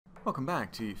Welcome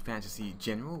back to Fantasy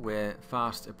General. We're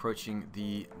fast approaching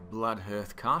the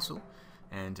Bloodhearth Castle,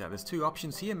 and there's two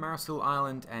options here, Marasil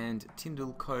Island and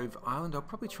Tyndall Cove Island. I'll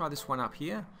probably try this one up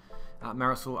here,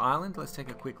 Marasil Island. Let's take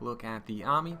a quick look at the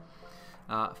army.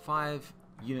 5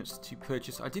 units to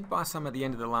purchase. I did buy some at the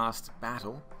end of the last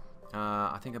battle.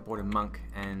 I think I bought a monk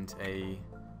and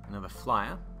another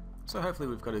flyer, so hopefully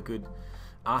we've got a good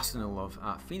arsenal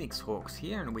of Phoenix Hawks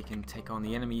here and we can take on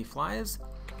the enemy flyers.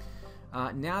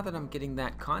 Now that I'm getting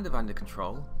that kind of under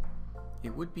control, it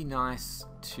would be nice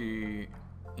to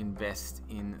invest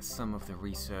in some of the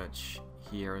research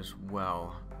here as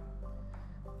well.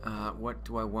 What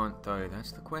do I want though?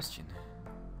 That's the question.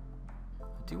 I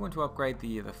do want to upgrade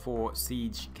the 4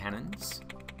 siege cannons.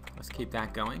 Let's keep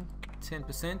that going.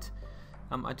 10%.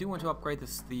 I do want to upgrade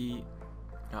the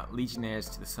legionnaires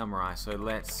to the samurai, so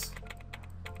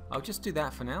I'll just do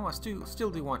that for now. I still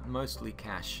do want mostly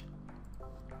cash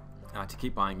to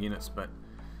keep buying units, but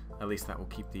at least that will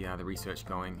keep the research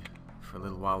going for a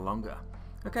little while longer.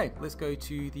 Okay, let's go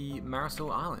to the Marasil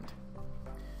Island.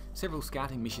 Several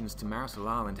scouting missions to Marasil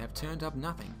Island have turned up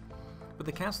nothing, but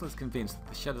the council is convinced that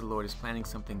the Shadowlord is planning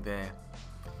something there.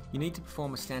 You need to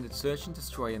perform a standard search and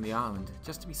destroy in the island,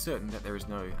 just to be certain that there is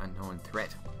no unknown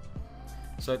threat.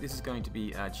 So this is going to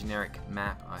be a generic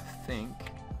map, I think.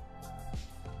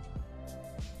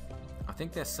 I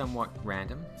think they're somewhat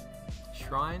random.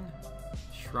 Shrine,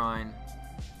 shrine,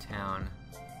 town,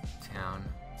 town.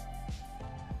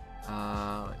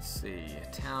 Let's see, a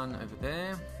town over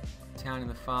there, town in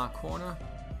the far corner.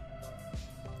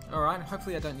 Alright,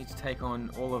 hopefully I don't need to take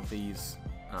on all of these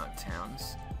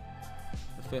towns.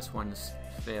 The first one is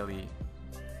fairly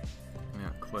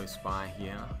close by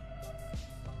here.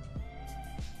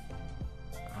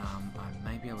 I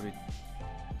may be able to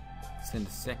send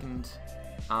a second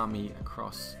army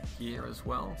across here as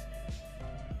well.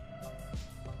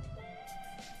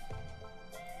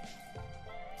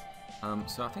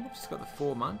 So I think I've just got the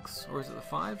 4 monks, or is it the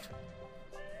 5?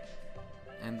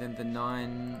 And then the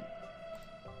 9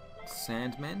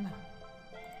 sandmen.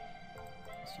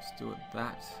 Let's just do it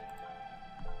that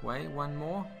way. 1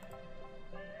 more.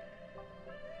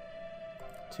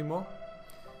 2 more.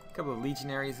 A couple of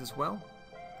legionaries as well.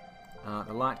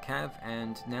 The light cav,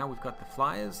 and now we've got the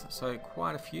flyers, so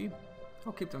quite a few.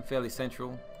 I'll keep them fairly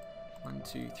central. 1,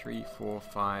 2, 3, 4,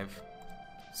 5,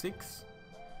 6.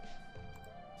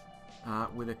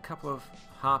 With a couple of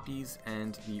harpies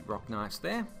and the rock knights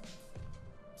there.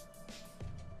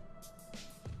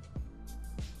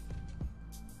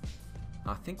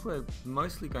 I think we're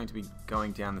mostly going to be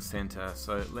going down the center,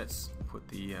 so let's put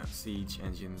the siege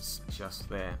engines just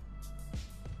there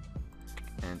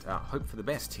and hope for the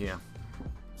best here.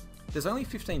 There's only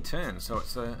 15 turns,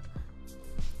 so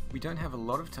we don't have a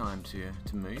lot of time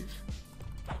to move.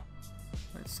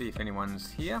 Let's see if anyone's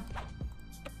here.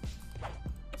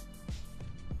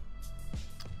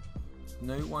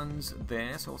 No one's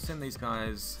there, so I'll send these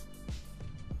guys.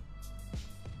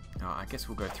 I guess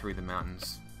we'll go through the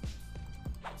mountains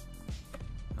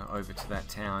over to that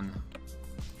town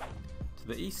to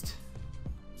the east.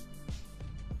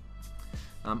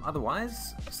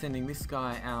 Otherwise, sending this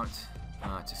guy out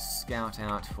to scout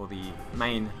out for the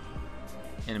main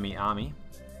enemy army.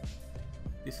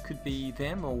 This could be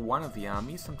them or one of the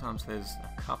armies. Sometimes there's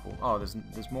a couple. Oh,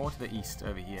 there's more to the east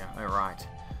over here. All right.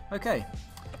 Okay.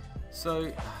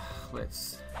 So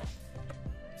let's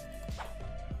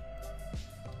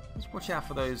watch out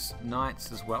for those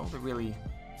knights as well. The really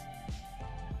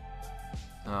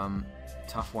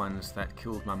tough ones that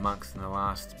killed my monks in the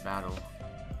last battle.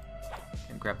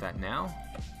 Can grab that now.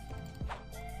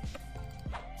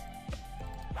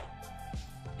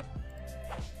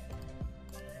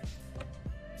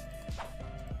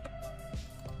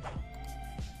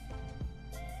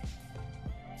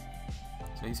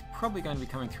 So he's probably going to be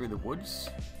coming through the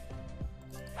woods.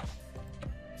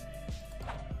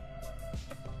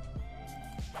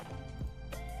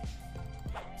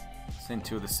 Send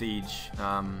 2 of the siege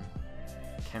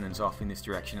cannons off in this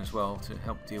direction as well to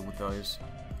help deal with those.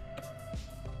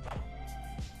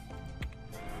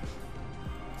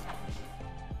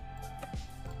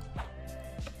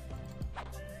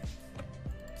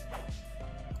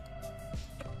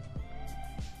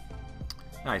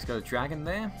 Oh, he's got a dragon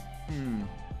there.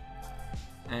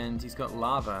 And he's got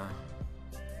lava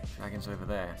dragons over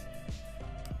there.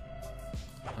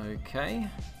 Okay.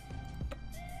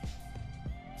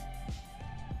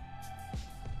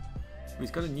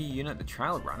 He's got a new unit, the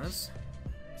Trail Runners.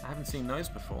 I haven't seen those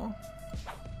before.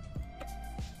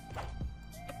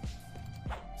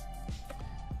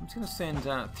 I'm just going to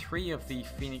send 3 of the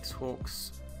Phoenix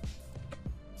Hawks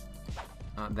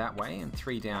that way, and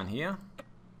 3 down here.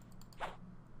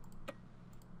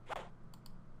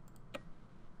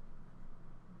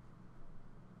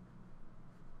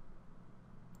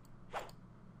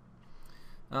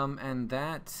 And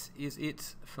that is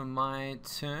it for my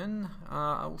turn.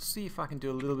 I'll see if I can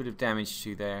do a little bit of damage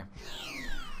to the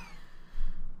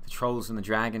trolls and the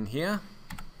dragon here.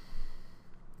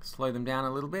 Slow them down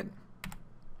a little bit.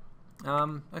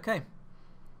 Okay.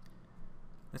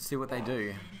 Let's see what they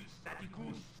do.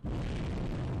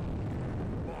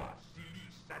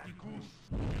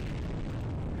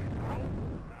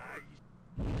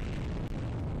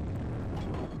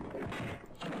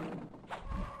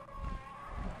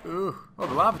 Ooh, oh,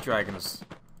 the lava dragons.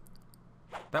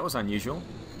 That was unusual.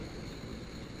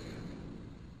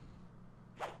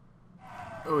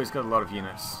 Oh, he's got a lot of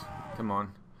units. Come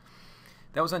on.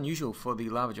 That was unusual for the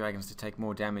lava dragons to take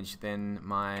more damage than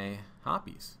my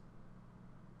harpies.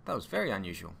 That was very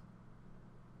unusual.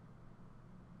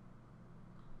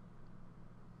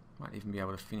 Might even be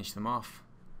able to finish them off.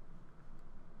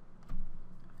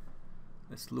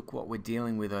 Let's look what we're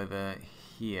dealing with over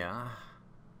here.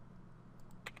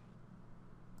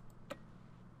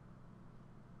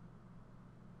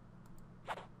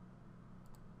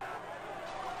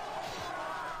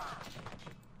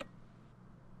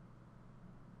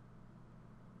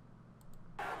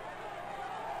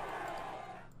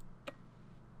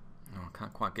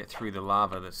 Can't quite get through the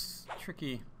lava. That's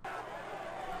tricky.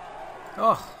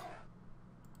 Oh!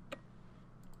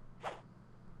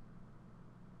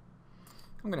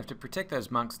 I'm going to have to protect those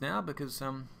monks now because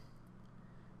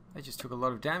they just took a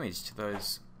lot of damage to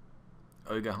those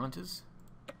ogre hunters.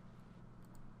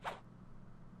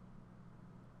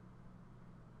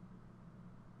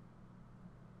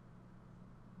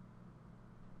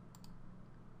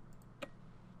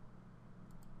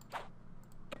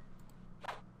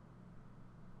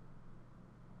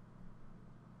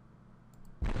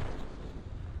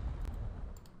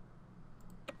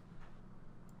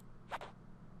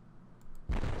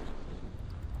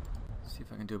 See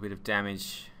if I can do a bit of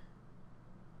damage.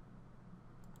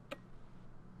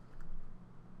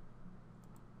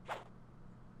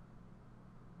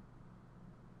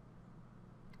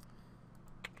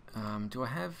 Do I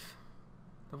have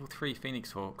level 3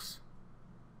 Phoenix Hawks?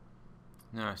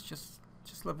 No, it's just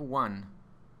level 1.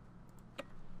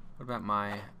 What about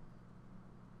my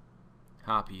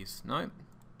harpies? No?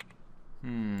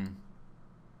 Didn't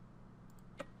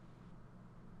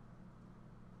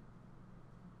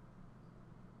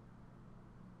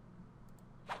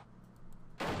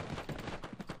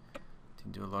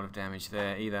do a lot of damage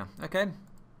there either. Okay.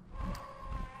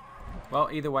 Well,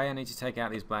 either way I need to take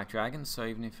out these black dragons, so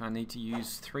even if I need to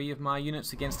use 3 of my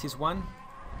units against his 1,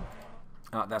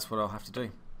 that's what I'll have to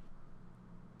do.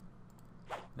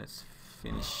 Let's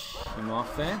finish him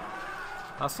off there.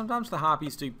 Sometimes the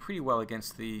harpies do pretty well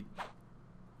against the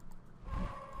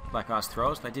black ice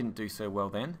throwers. They didn't do so well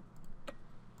then.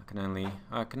 I can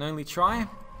only try.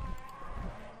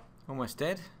 Almost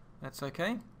dead. That's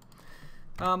okay.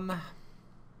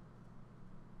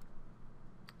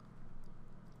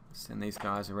 Send these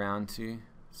guys around to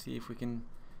see if we can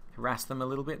harass them a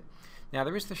little bit. Now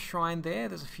there is the shrine there.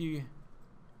 There's a few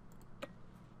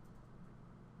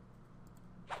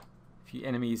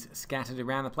enemies scattered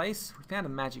around the place. We found a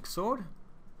magic sword,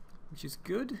 which is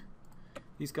good.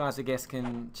 These guys, I guess,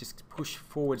 can just push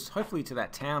forwards, hopefully to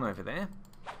that town over there,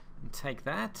 and take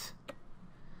that.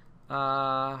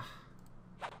 Try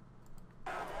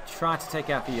to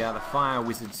take out the fire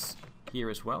wizards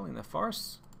here as well in the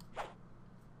forests.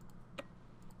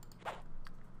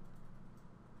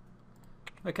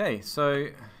 Okay, so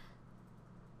it'd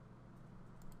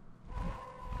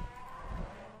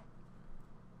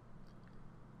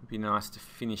be nice to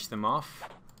finish them off.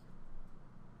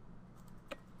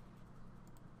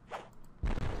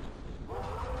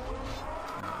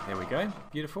 There we go,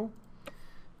 beautiful.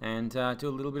 And do a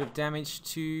little bit of damage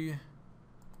to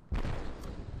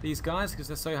these guys because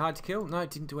they're so hard to kill. No, it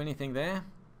didn't do anything there.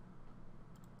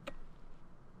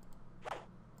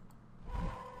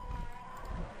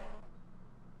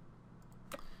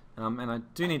 And I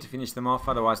do need to finish them off,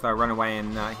 otherwise they'll run away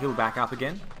and heal back up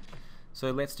again. So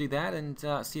let's do that and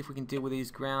see if we can deal with these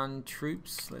ground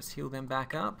troops. Let's heal them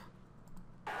back up.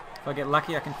 If I get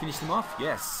lucky, I can finish them off.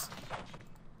 Yes.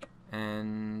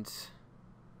 And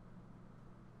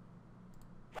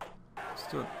let's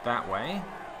do it that way.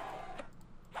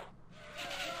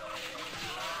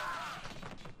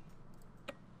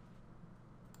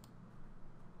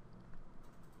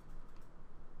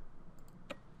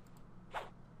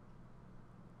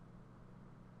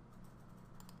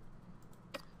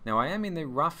 Now I am in the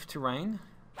rough terrain,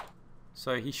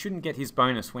 So he shouldn't get his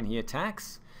bonus when he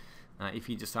attacks, if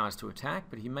he decides to attack,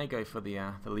 but he may go for the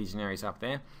legionaries up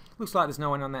there. Looks like there's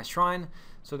no one on that shrine,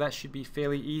 so that should be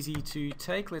fairly easy to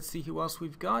take. Let's see who else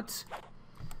we've got.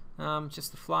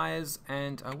 Just the flyers,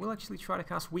 and I will actually try to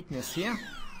cast weakness here,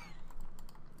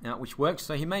 which works,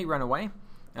 so he may run away.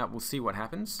 We'll see what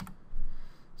happens.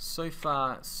 So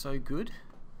far, so good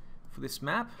for this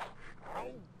map.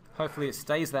 Hopefully it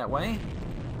stays that way.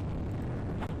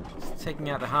 Just taking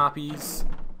out the harpies.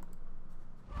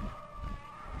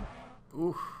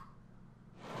 Ooh.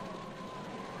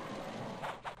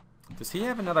 Does he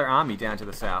have another army down to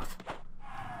the south?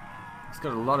 He's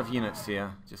got a lot of units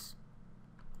here. Just.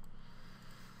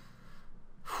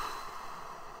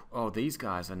 Oh, these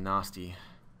guys are nasty.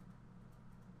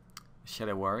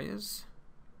 Shadow Warriors.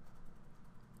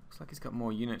 Looks like he's got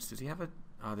more units. Does he have a...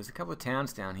 Oh, there's a couple of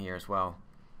towns down here as well.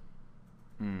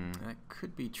 That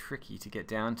could be tricky to get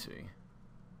down to.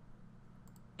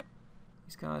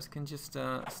 These guys can just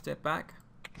step back.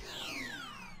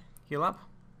 Heal up.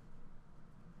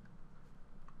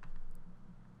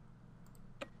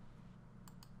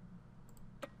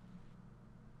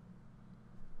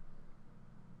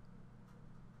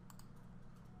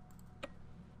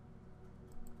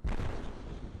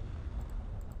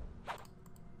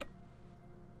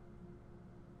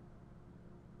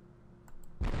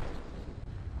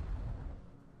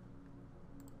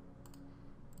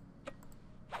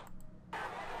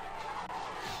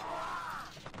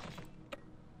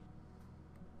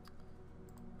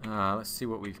 Let's see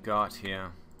what we've got here.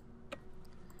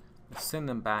 Let's send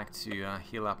them back to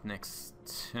heal up next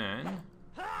turn.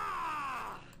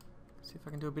 See if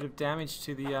I can do a bit of damage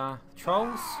to the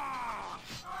trolls.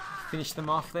 Finish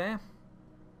them off there.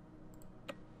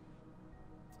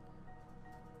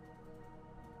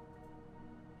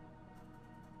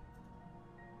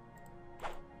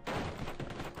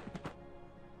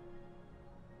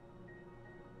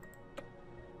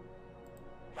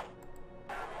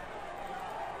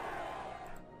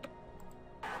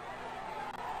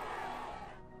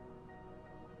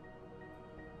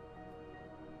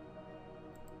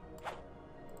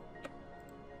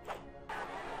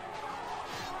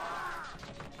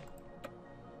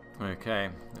 Okay,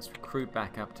 let's recruit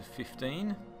back up to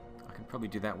 15. I can probably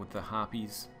do that with the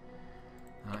harpies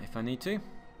if I need to.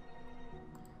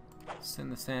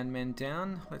 Send the sandmen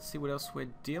down. Let's see what else we're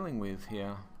dealing with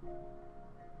here.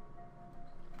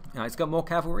 It's got more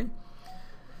cavalry.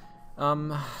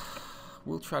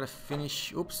 We'll try to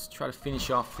finish. Try to finish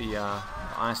off the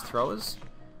ice throwers,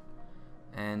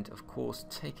 and of course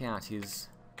take out his.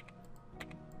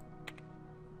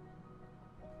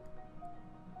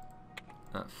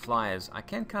 Flyers. I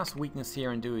can cast weakness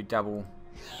here and do a double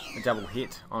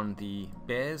hit on the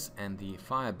bears and the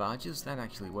fire barges. That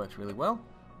actually worked really well.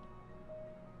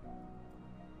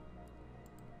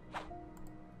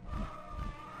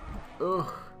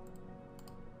 Ugh.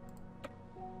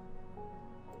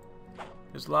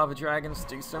 Those lava dragons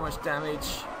do so much damage.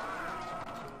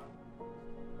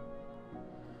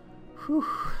 Whew.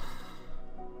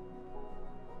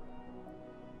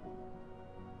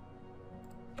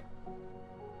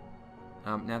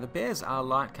 Now the bears are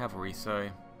light cavalry, so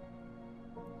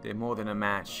they're more than a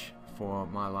match for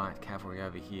my light cavalry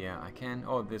over here. I can...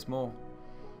 Oh, there's more.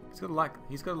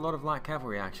 He's got a lot of light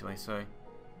cavalry actually, so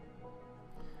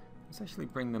let's actually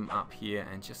bring them up here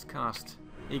and just cast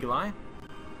Eagle Eye.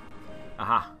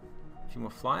 Aha! A few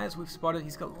more flyers we've spotted.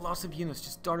 He's got lots of units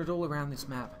just dotted all around this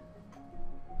map.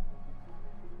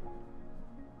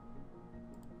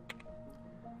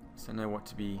 So I know what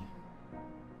to be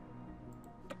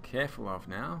careful of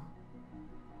now.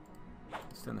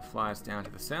 Send the flyers down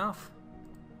to the south.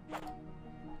 He's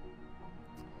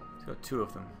got two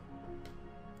of them.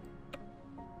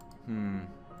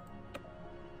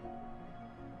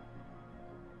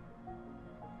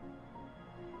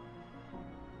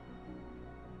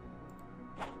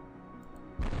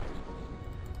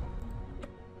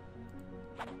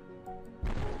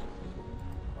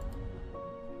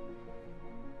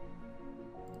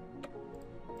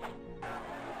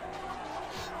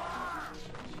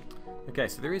 Okay,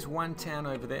 so there is one town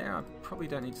over there. I probably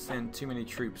don't need to send too many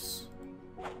troops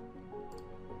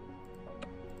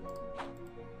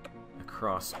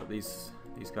across, but these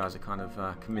guys are kind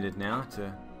of committed now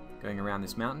to going around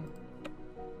this mountain.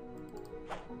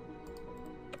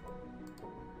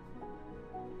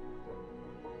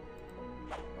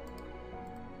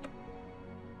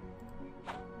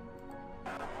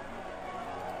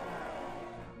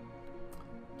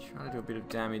 Trying to do a bit of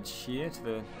damage here to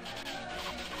the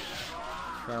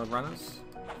trail runners,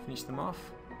 finish them off.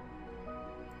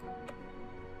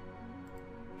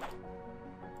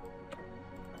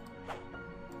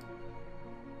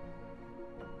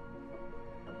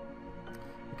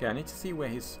 Okay, I need to see where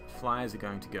his flyers are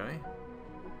going to go.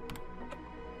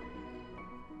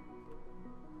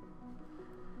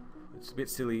 It's a bit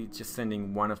silly just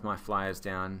sending one of my flyers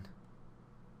down,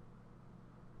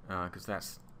 because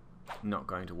that's not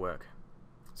going to work.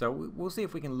 So we'll see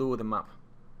if we can lure them up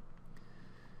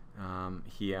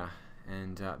here,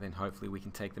 and then hopefully we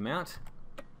can take them out.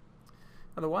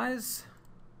 Otherwise,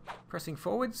 pressing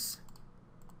forwards.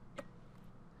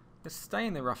 Let's stay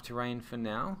in the rough terrain for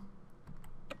now.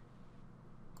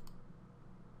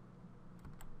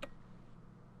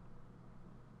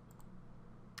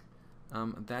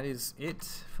 That is it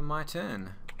for my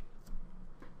turn.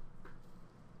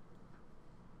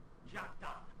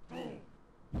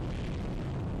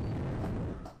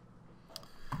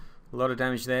 A lot of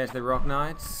damage there to the Rock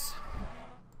Knights.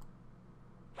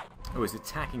 Oh, he's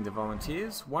attacking the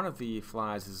volunteers. One of the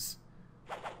flyers is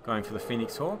going for the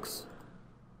Phoenix Hawks.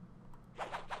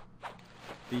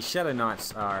 The Shadow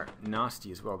Knights are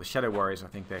nasty as well. The Shadow Warriors, I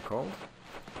think they're called.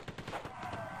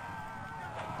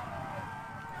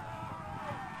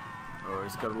 Oh,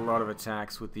 he's got a lot of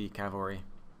attacks with the cavalry.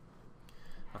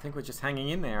 I think we're just hanging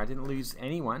in there. I didn't lose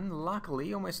anyone.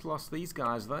 Luckily, almost lost these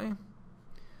guys though.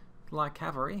 Like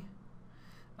cavalry.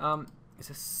 Is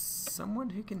there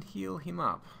someone who can heal him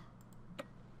up?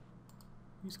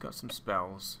 Who's got some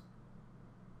spells?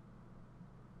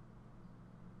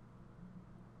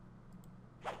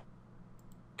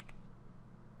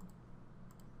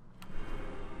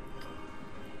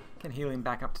 Can heal him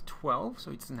back up to 12,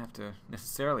 so he doesn't have to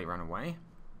necessarily run away.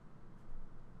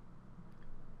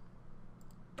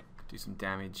 Do some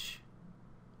damage.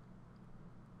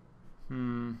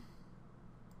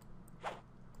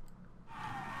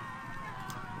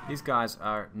 These guys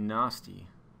are nasty.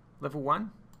 Level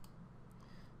 1.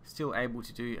 Still able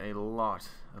to do a lot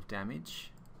of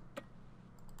damage.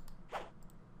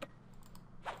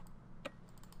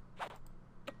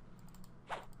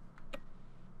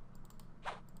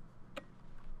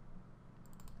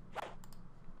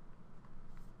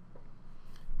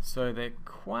 So they're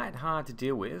quite hard to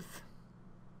deal with.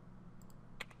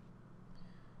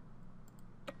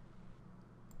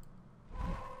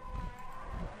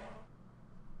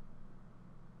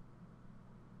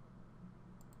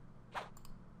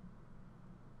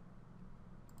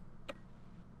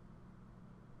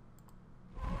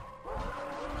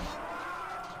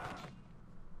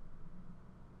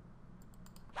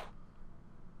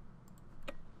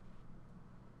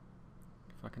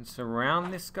 If I can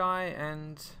surround this guy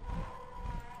and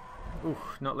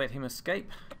not let him escape.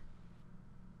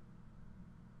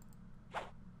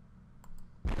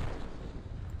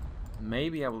 May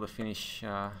be able to finish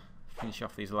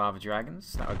off these lava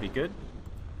dragons. That would be good.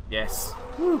 Yes.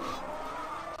 Woo.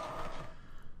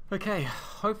 Okay,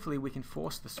 hopefully we can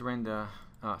force the surrender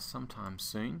sometime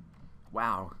soon.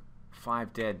 Wow,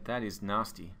 5 dead. That is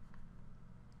nasty.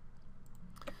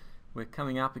 We're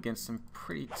coming up against some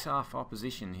pretty tough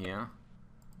opposition here.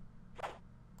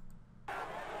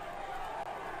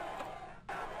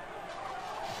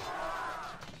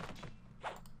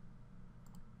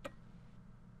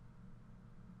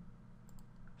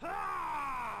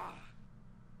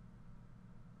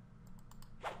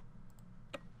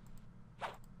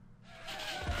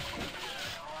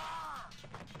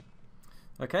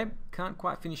 Okay, can't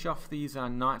quite finish off these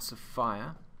Knights of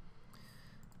Fire.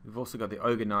 We've also got the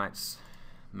Ogre Knights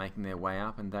making their way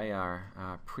up, and they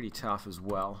are pretty tough as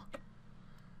well.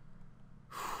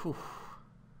 Whew.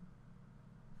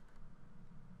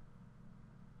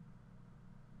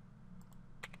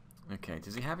 Okay,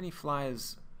 does he have any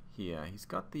flyers here? He's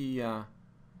got the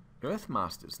Earth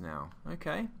Masters now.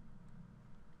 Okay.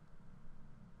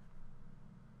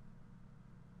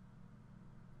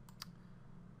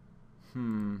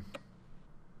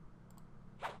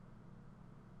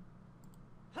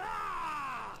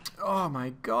 Oh my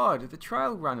god, the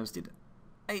Trail Runners did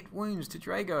 8 wounds to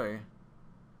Drago.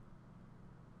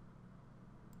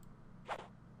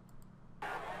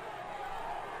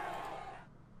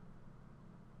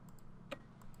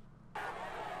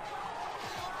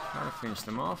 Try to finish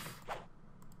them off.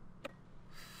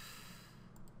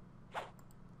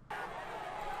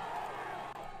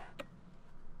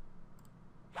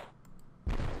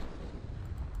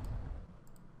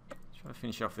 Try to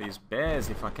finish off these bears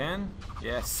if I can.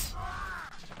 Yes.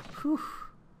 Whew.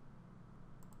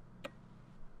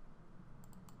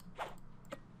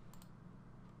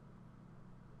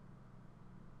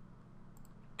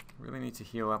 Really need to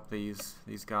heal up these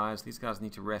guys. These guys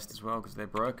need to rest as well because they're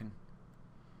broken.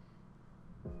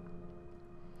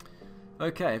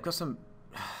 Okay, I've got some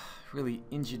really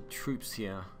injured troops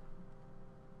here.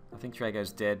 I think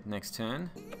Drago's dead next turn.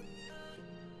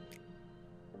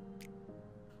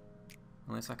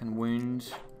 Unless I can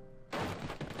wound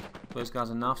those guys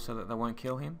enough so that they won't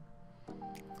kill him.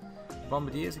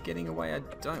 Bombardiers are getting away. I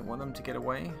don't want them to get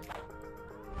away.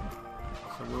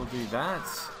 So we'll do that.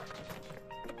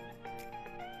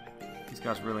 These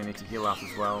guys really need to heal up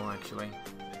as well, actually.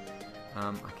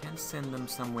 I can send them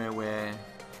somewhere where...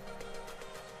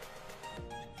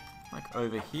 like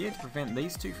over here to prevent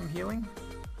these two from healing.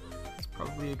 That's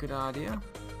probably a good idea.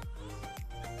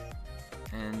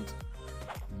 And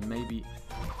maybe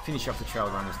finish off the trail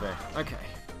runners there. Okay.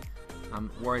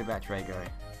 I'm worried about Drago.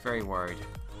 Very worried.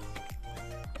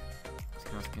 These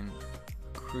guys can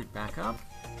recruit back up.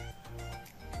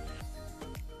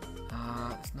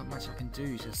 There's not much I can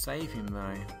do to save him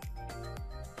though.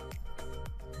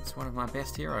 It's one of my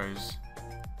best heroes.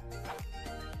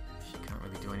 She can't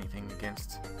really do anything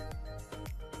against...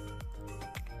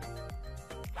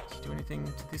 Does she do anything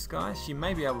to this guy? She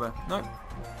may be able to... Nope.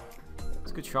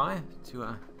 It's a good try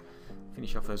to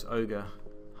finish off those ogre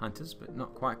hunters, but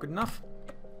not quite good enough.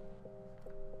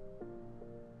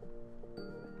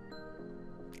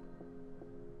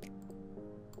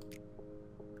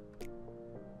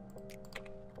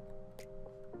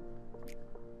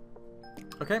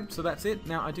 Okay, so that's it.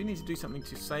 Now I do need to do something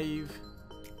to save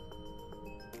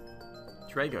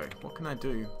Drago. What can I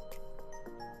do?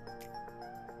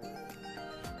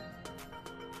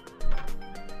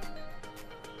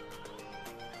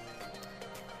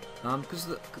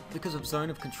 Because of zone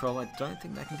of control, I don't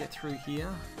think they can get through here.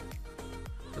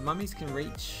 The mummies can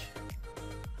reach.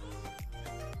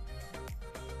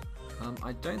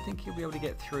 I don't think he'll be able to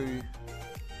get through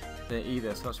there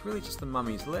either, so it's really just the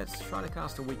mummies. Let's try to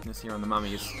cast a weakness here on the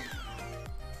mummies.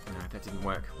 No, that didn't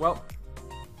work. Well,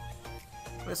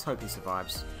 let's hope he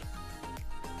survives.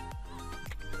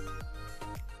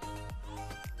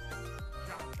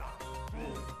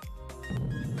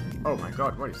 Oh my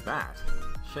god, what is that?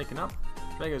 Shaken up?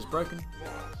 Drago's broken.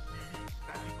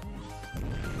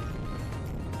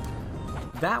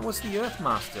 That was the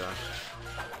Earthmaster.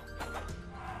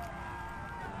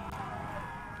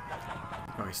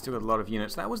 Oh, he's still got a lot of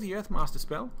units. That was the Earthmaster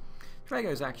spell.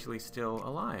 Drago's actually still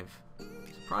alive.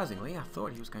 Surprisingly, I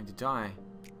thought he was going to die.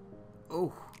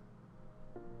 Oh.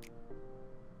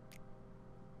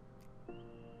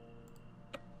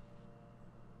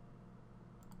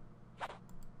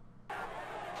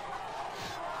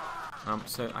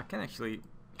 So I can actually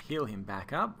heal him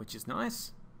back up, which is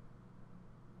nice.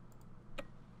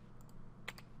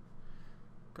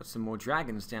 Got some more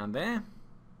dragons down there.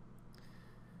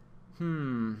 What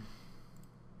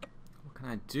can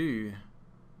I do?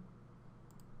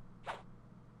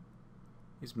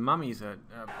 These mummies are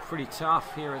pretty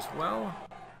tough here as well.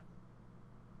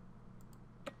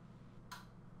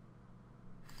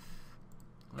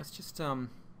 Let's just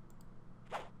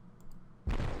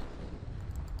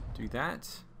do that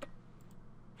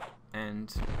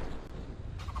and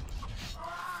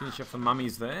finish off the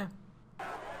mummies there.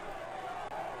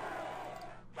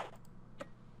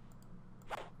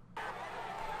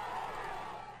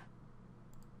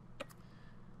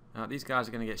 These guys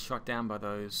are going to get shot down by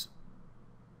those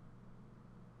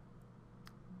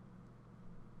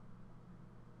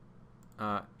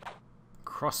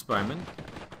crossbowmen.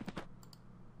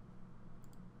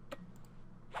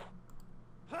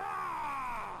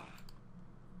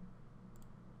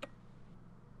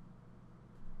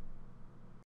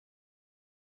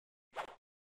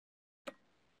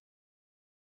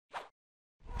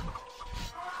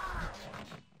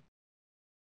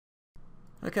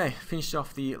 Okay, finished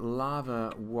off the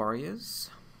lava warriors.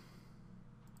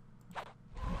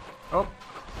 Oh!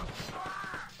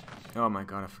 Oh my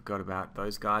god, I forgot about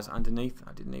those guys underneath.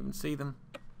 I didn't even see them.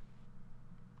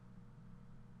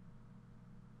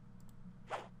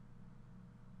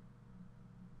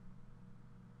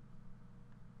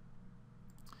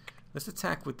 Let's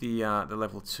attack with the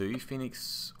level 2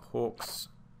 Phoenix Hawks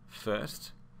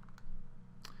first.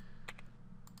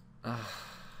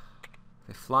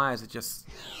 The flyers are just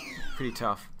pretty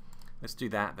tough. Let's do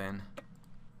that then.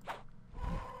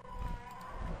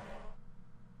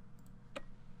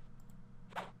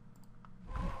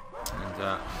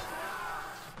 And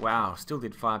wow, still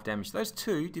did 5 damage. Those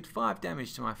two did 5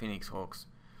 damage to my Phoenix Hawks.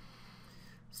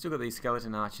 Still got these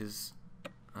skeleton archers.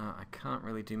 I can't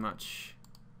really do much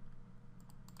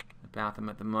about them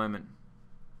at the moment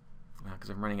because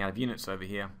I'm running out of units over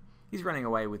here. He's running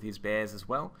away with his bears as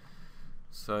well,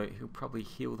 so he'll probably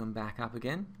heal them back up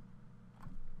again.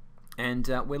 And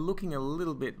we're looking a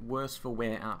little bit worse for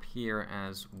wear up here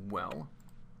as well.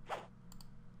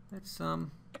 Let's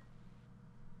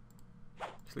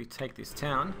actually take this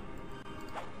town.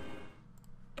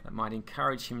 That might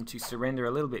encourage him to surrender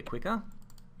a little bit quicker.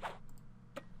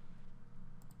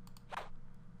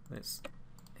 Let's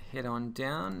head on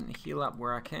down, heal up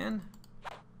where I can.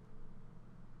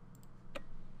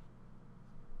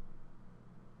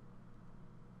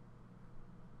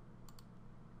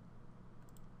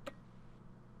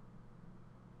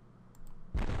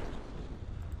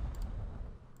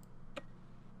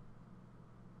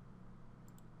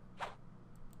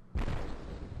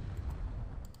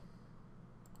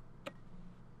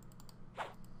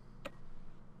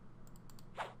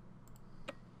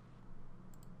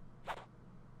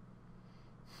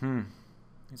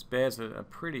 These bears are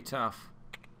pretty tough.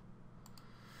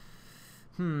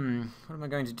 What am I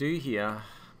going to do here?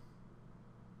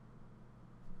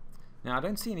 Now, I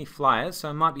don't see any flyers, so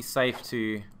it might be safe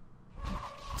to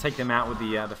take them out with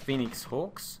the Phoenix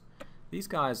Hawks. These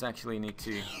guys actually need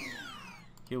to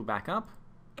heal back up.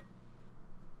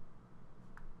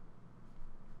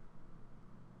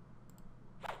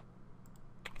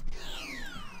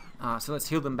 So let's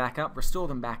heal them back up, restore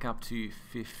them back up to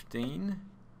 15.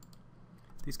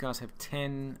 These guys have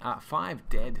 5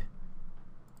 dead.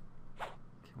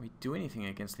 Can we do anything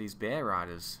against these bear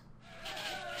riders?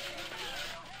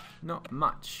 Not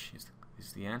much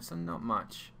is the answer. Not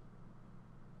much.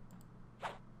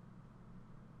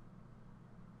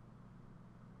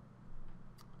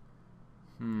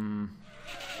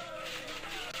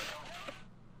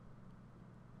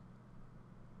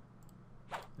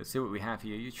 Let's see what we have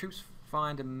here. Your troops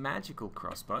find a magical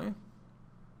crossbow.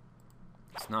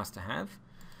 It's nice to have.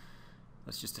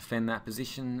 Let's just defend that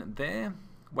position there.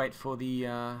 Wait for the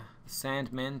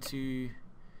sandmen to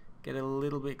get a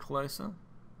little bit closer.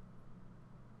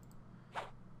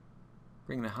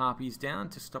 Bring the harpies down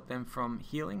to stop them from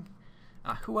healing.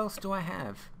 Who else do I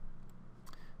have?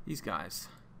 These guys.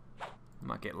 I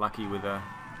might get lucky with a...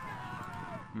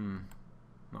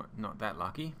 Not that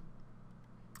lucky.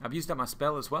 I've used up my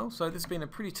spell as well, so this has been a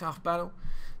pretty tough battle.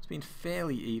 It's been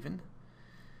fairly even.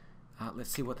 Let's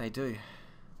see what they do.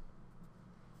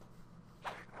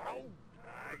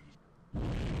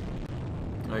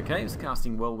 Okay, it's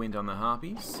casting Whirlwind on the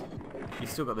harpies.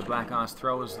 He's still got the Black Ice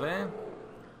Throwers there.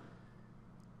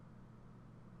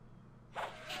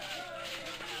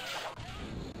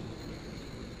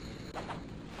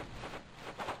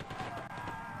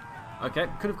 Okay,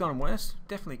 could have gone worse.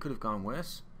 Definitely could have gone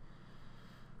worse.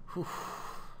 Whew.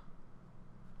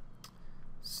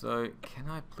 So, can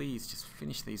I please just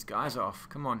finish these guys off?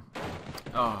 Come on.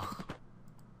 Oh.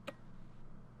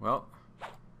 Well.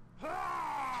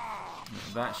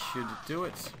 That should do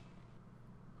it.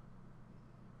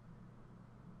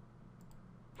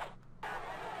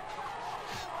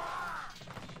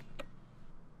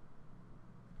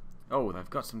 Oh, they've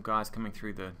got some guys coming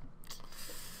through the...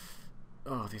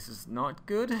 Oh, this is not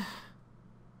good.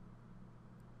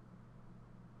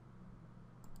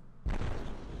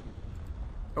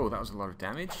 Oh, that was a lot of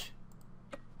damage.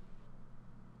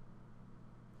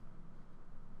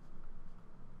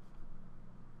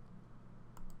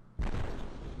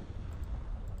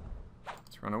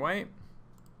 Let's run away.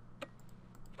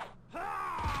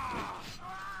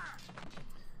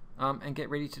 And get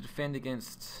ready to defend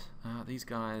against these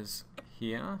guys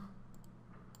here.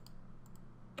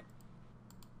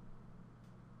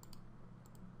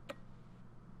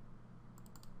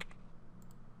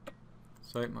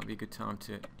 So it might be a good time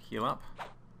to heal up.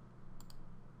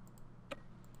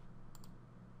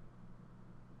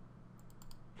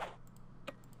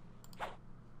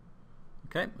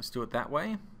 Okay, let's do it that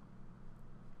way.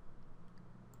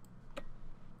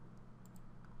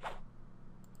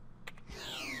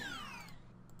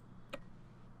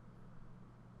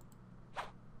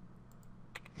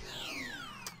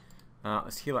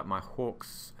 Let's heal up my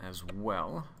hawks as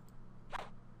well.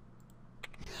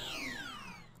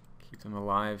 Keep them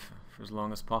alive for as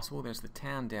long as possible. There's the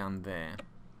town down there,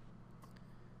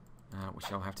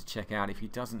 which I'll have to check out if he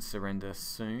doesn't surrender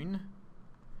soon.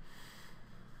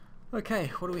 Okay,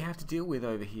 what do we have to deal with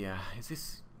over here? Is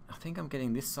this... I think I'm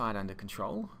getting this side under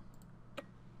control.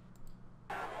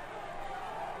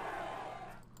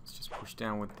 Let's just push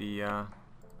down with the all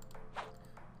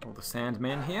the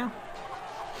sandmen here.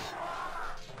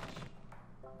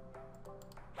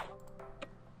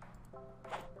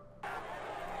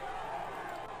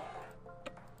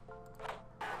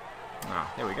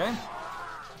 There we go.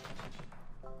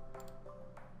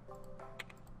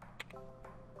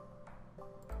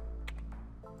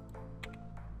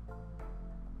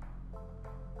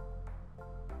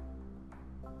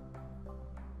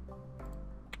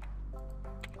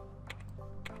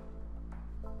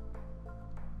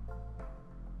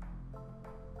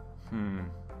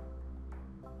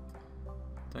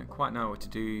 Don't quite know what to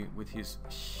do with his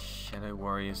shadow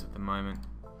warriors at the moment.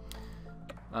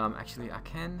 Actually, I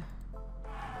can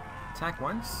attack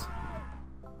once,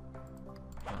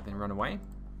 then run away.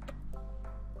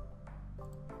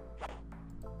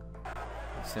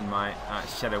 Send my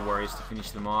Shadow Warriors to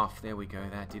finish them off. There we go,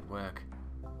 that did work.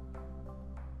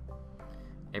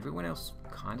 Everyone else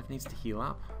kind of needs to heal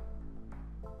up.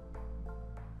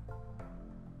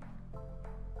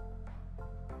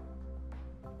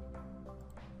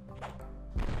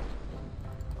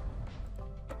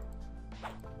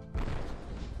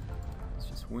 Let's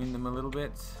just wound them a little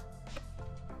bit.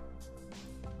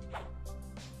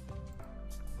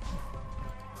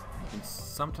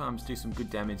 Sometimes do some good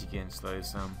damage against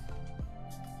those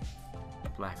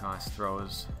black ice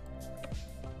throwers.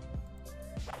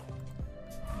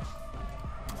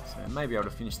 So maybe I'll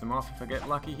finish them off if I get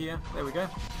lucky here. There we go.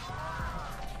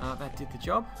 That did the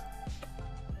job.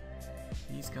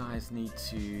 These guys need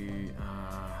to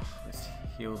let's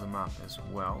heal them up as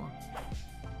well.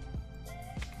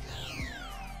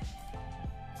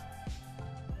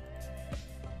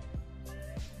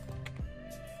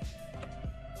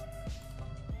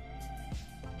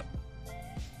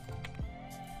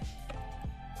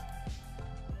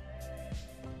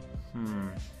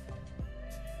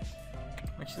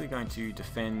 I'm actually going to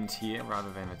defend here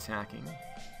rather than attacking.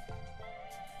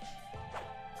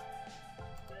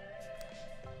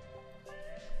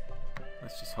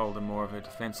 Let's just hold a more of a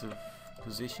defensive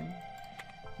position.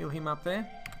 Heal him up there.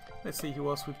 Let's see who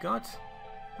else we've got.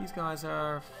 These guys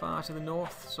are far to the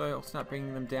north, so I'll start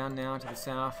bringing them down now to the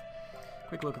south.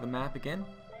 Quick look at the map again.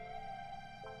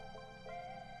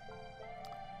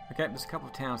 Okay, there's a couple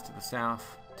of towns to the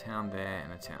south. Town there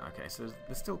and a town. Okay, so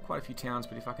there's still quite a few towns,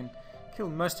 but if I can kill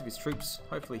most of his troops,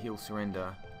 hopefully he'll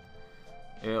surrender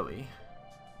early.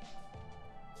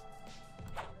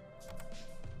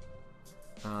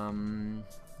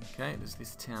 Okay, there's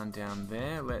this town down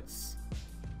there. Let's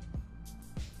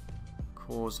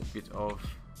cause a bit of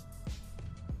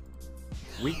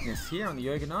weakness here on the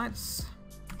Ogre Knights,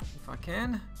 if I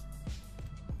can.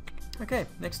 Okay,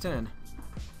 next turn.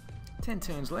 10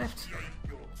 turns left.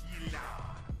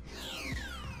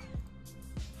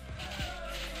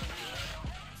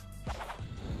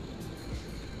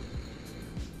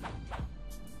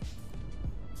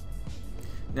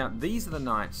 Now, these are the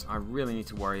knights I really need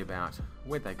to worry about.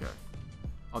 Where'd they go?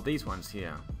 Oh, these ones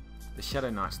here. The Shadow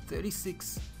Knights,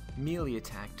 36 melee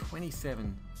attack,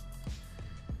 27.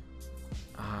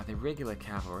 They're regular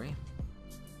cavalry.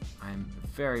 I'm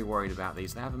very worried about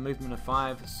these. They have a movement of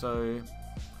 5, so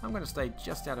I'm going to stay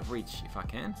just out of reach if I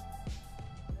can.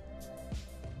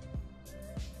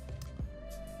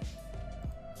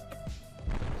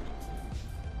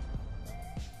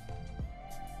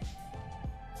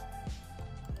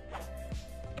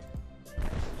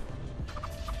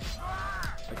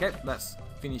 Okay, that's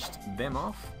finished them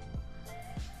off.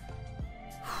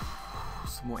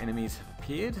 Some more enemies have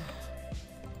appeared.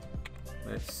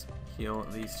 Let's heal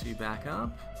these two back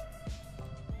up.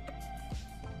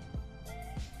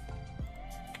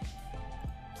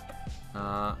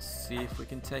 See if we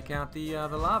can take out the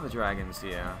lava dragons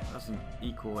here. That's an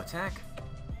equal attack.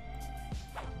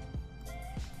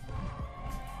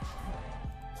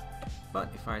 But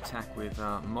if I attack with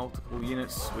multiple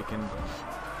units, we can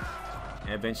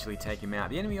eventually take him out.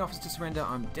 The enemy offers to surrender.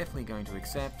 I'm definitely going to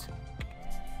accept.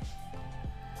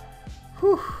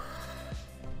 Whew.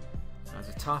 That was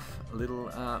a tough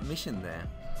little mission there.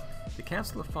 The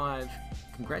Council of Five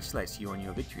congratulates you on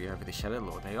your victory over the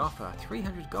Shadowlord. They offer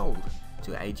 300 gold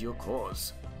to aid your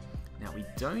cause. Now, we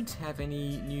don't have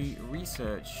any new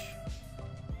research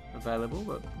available,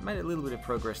 but made a little bit of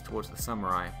progress towards the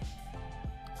samurai.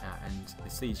 And the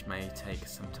siege may take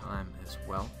some time as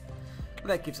well. But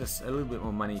that gives us a little bit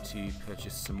more money to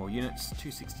purchase some more units.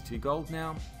 262 gold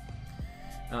now.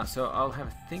 So I'll have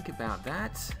a think about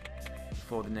that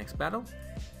for the next battle.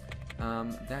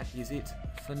 That is it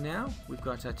for now. We've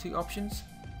got two options.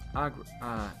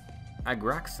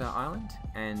 Agraxa Island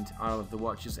and Isle of the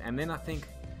Watchers. And then I think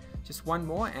just one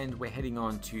more and we're heading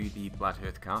on to the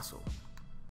Bloodhearth Castle.